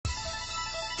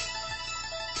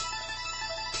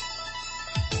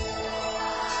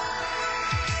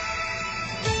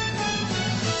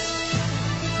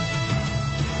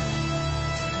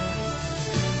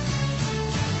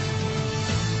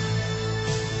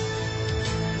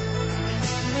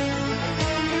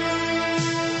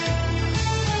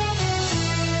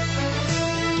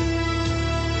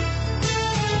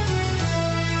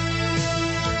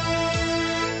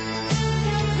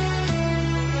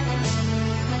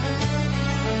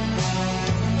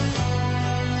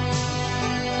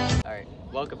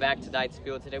welcome back to Knight's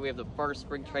Field. Today we have the first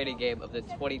spring training game of the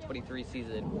 2023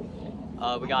 season.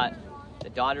 We got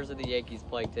the Dodgers and the Yankees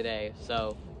playing today,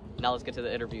 so now let's get to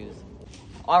the interviews.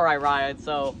 All right, Ryan,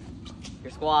 so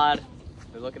your squad,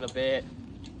 they're looking a bit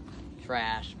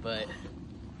trash, but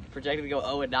projected to go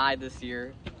 0-9 this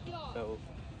year. So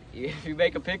if you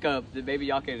make a pickup, then maybe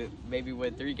y'all can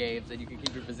win 3 games and you can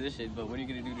keep your position. But what are you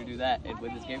going to do that and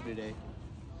win this game today?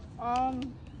 I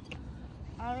don't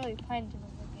really plan to win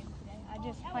the game today. I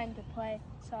just plan to play,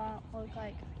 so I don't look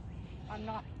like I'm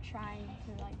not trying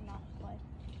to not play.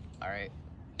 All right,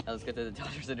 now let's get to the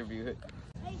Dodgers interview.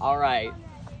 All right,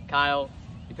 Kyle,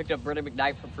 you picked up Brendan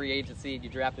McKnight from free agency and you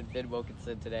drafted Ben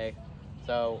Wilkinson today.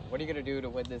 So what are you gonna do to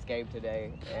win this game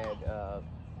today and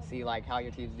see how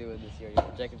your team's doing this year? You're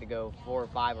projected to go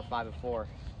 4-5 or 5-4.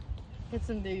 Hit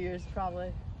some New Year's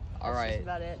probably. All right, That's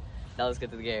about it. Now let's get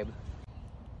to the game.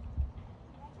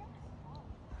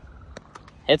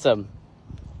 Hits him.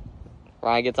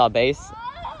 Ryan gets on base.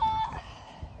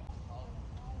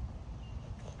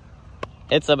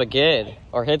 Hits him again,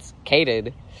 or hits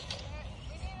Caden.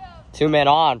 2 men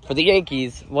on for the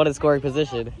Yankees. One in scoring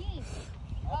position.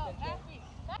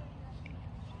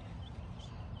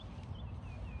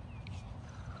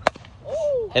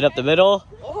 Hit up the middle.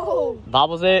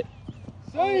 Bobbles it.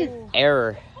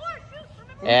 Error.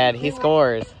 And he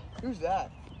scores. Who's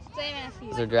that?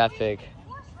 He's a draft pick.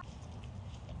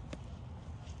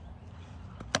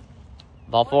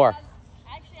 Ball 4.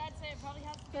 Actually, I'd say it probably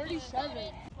has 37.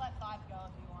 Let 5 go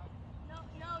if you want.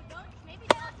 No, don't. Maybe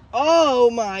not. Oh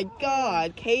my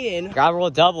God, Caden. Ground rule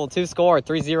double, 2 score,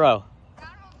 3-0. Ground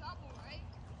rule double, right?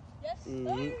 Yes, sir.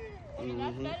 Mm-hmm. I mean,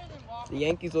 that's better than walking. The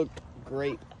Yankees look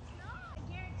great.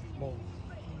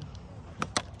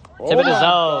 Tip of the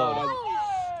zone.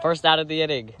 God. First out of the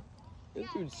inning. This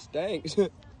dude stinks.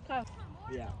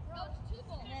 Yeah.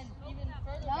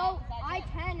 No,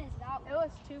 I-10 is not. It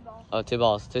was 2 balls. Oh, 2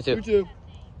 balls. 2-2.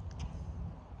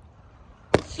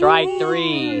 2-2. Strike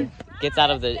 3. Gets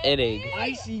out of the inning.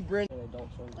 I see Brendan.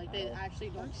 They actually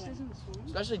don't swing.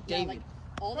 Especially David.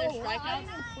 All their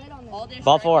strikeouts,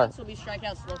 Ball 4. will be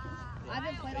strikeouts looking. I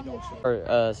haven't played on this.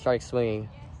 Or strike swinging.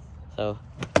 So,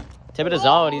 tip of the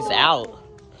zone. He's out.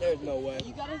 There's no way.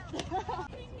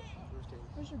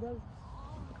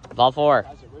 Ball 4.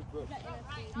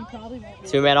 You probably won't.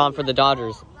 2 men on for the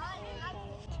Dodgers.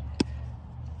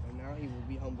 And now he will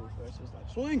be humble first. It's like,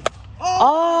 swing.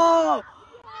 Oh!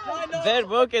 Ben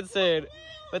Wilkinson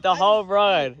with the home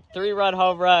run. 3-run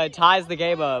home run. Ties the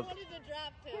game up.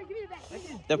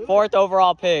 The 4th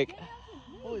overall pick.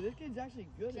 Holy, this kid's actually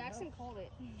good. Jackson called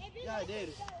it. Yeah, I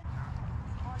did.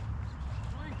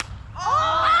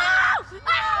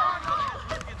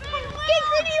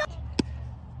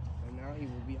 And now he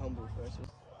will be humble first.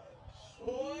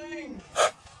 Swing.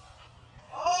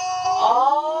 Oh!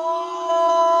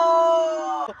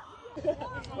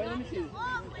 Wait, let me see this.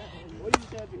 What did you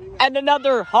say? And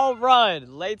another home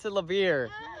run. Leighton LeVere.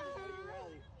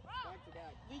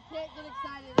 We can't get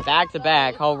excited.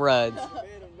 Back-to-back home runs. Man of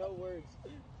no words.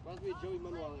 Reminds me of Joey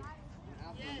Manuel.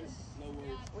 Yes. No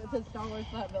words. With his Star Wars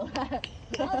flat bill hat.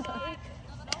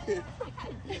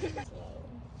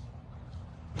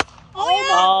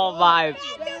 Oh my.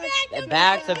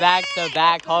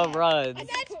 Back-to-back home runs. Man,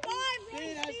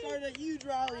 I started a huge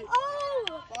rally.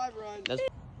 5 runs.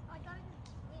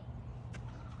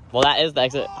 Well, that is the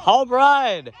exit. Home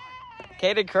run!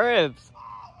 Caden Cribs.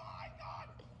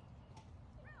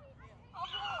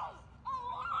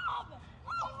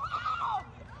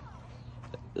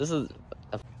 This is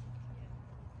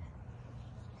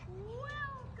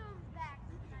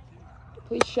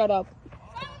Please shut up.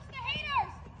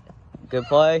 good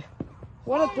play.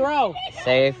 What a throw.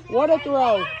 Safe. What a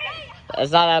throw.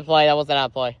 That's not that play. That wasn't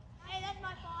that play. Hey, that's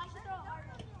my fault. I should throw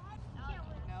harder.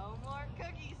 No more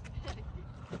cookies.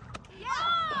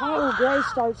 Kyle Gray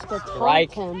starts to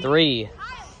Strike taunt him. 3.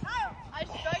 I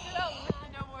strike it out.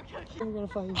 No more cookies. I'm gonna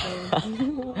fucking play him. Do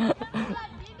you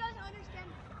guys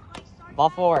understand? Ball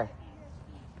 4.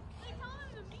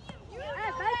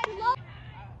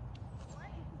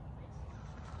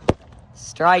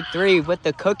 Strike 3 with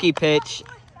the cookie pitch.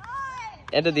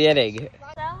 End of the inning.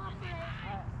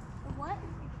 What?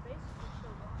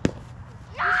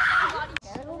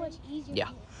 So much easier. Yeah.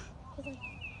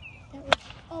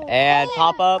 Oh, And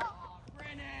pop up.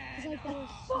 it's like that was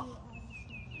so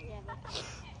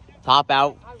Pop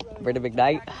out. Brendan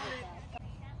McKnight.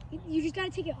 You just gotta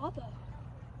take it off though.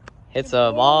 Hits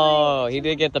him. Oh, he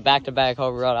did get the back-to-back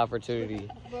home run opportunity.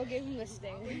 Bro gave him the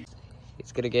stare.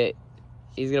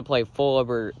 He's gonna play full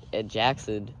over at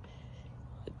Jackson.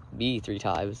 Me 3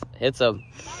 times. Hits him.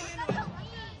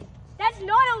 That's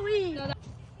not a lead.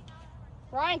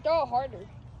 Ryan, throw it harder.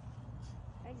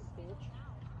 Thanks, bitch.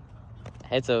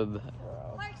 Hits him. Bro.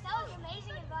 Mark, that was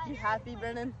amazing advice. You happy,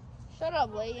 Brennan? Shut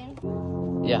up, Layton.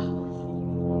 Yeah.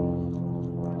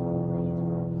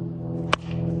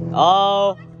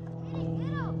 Oh,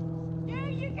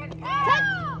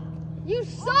 You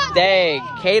suck. dang.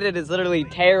 Caden is literally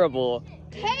terrible.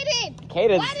 Caden.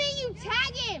 Caden's. Why didn't you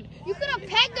tag him? You could have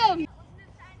pegged him.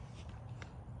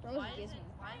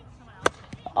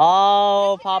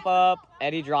 Oh, pop up.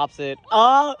 And he drops it.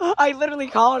 Oh, I literally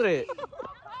called it.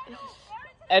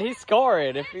 And he's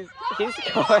scoring. If he's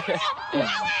scoring.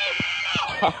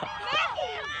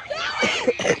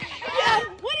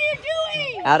 What are you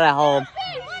doing? Out at home.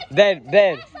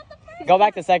 Ben. Go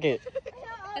back to second.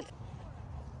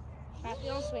 Matthew,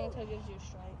 don't swing until it gives you a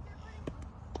strike.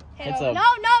 Hits him. No.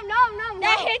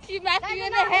 That hits you, Matthew,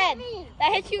 in the head.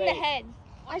 That hits you in the head.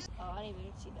 Oh, I didn't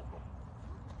even see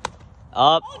that.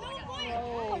 Up. What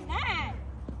was that?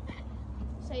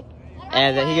 Safe.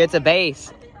 And then he gets a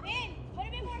base. Put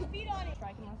a bit more speed on it.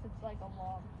 Strike unless it's like a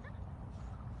long.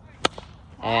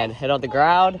 And hit on the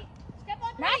ground.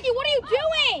 Matthew, what are you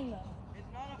doing?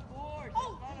 It's not a force.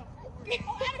 Oh, out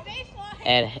of baseline.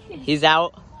 And he's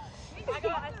out. I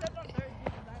stepped on third.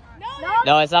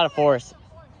 No, it's not a force.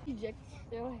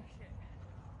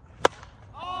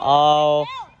 Oh,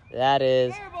 that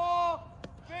is. Fair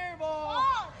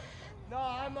ball. No,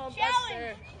 I'm on back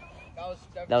there.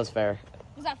 That was fair.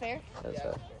 Was that fair? That was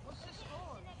fair.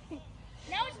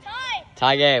 Now it's tied.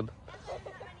 Tie game.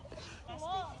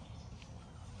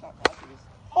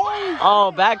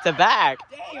 Oh, back to back.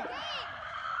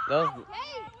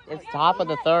 It's top of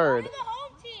the third.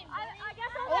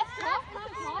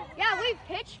 Yeah, we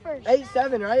pitched first.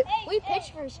 8-7, right? We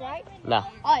pitched first, right? No.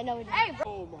 Oh, no, we didn't.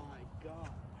 Oh my god.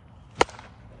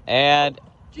 And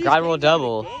grind rule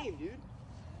double. Game, dude.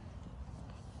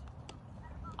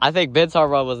 I think Ben's home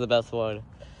run was the best one.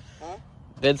 Huh?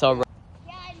 Ben's home run.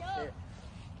 Yeah, I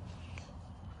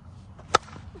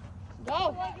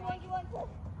know. Go.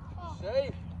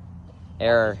 Safe.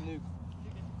 Error.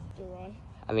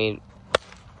 I mean,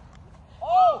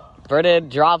 Oh! Brennan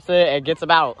drops it and gets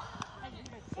him out.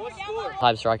 What score?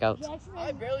 5 strikeouts.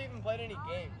 I barely even played any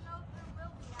games.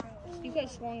 You could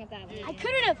have swung at that. I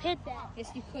couldn't have hit that.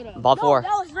 Yes, you could have. Ball 4. That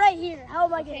was right here. How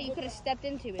am I Okay, getting you could have stepped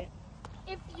into it.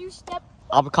 If you step.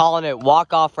 I'm calling it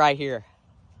walk off right here.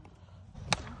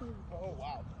 Oh,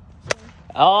 wow.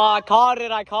 Oh, I called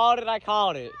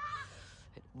it.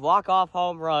 Walk off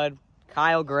home run.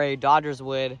 Kyle Gray, Dodgers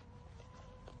win.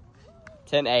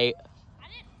 10-8. I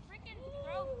didn't freaking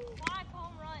throw 5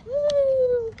 home runs.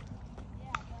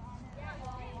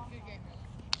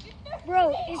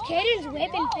 Bro, is Caden's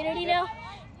whip infinity now?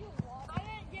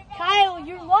 Kyle,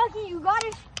 you're lucky you got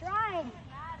a strike.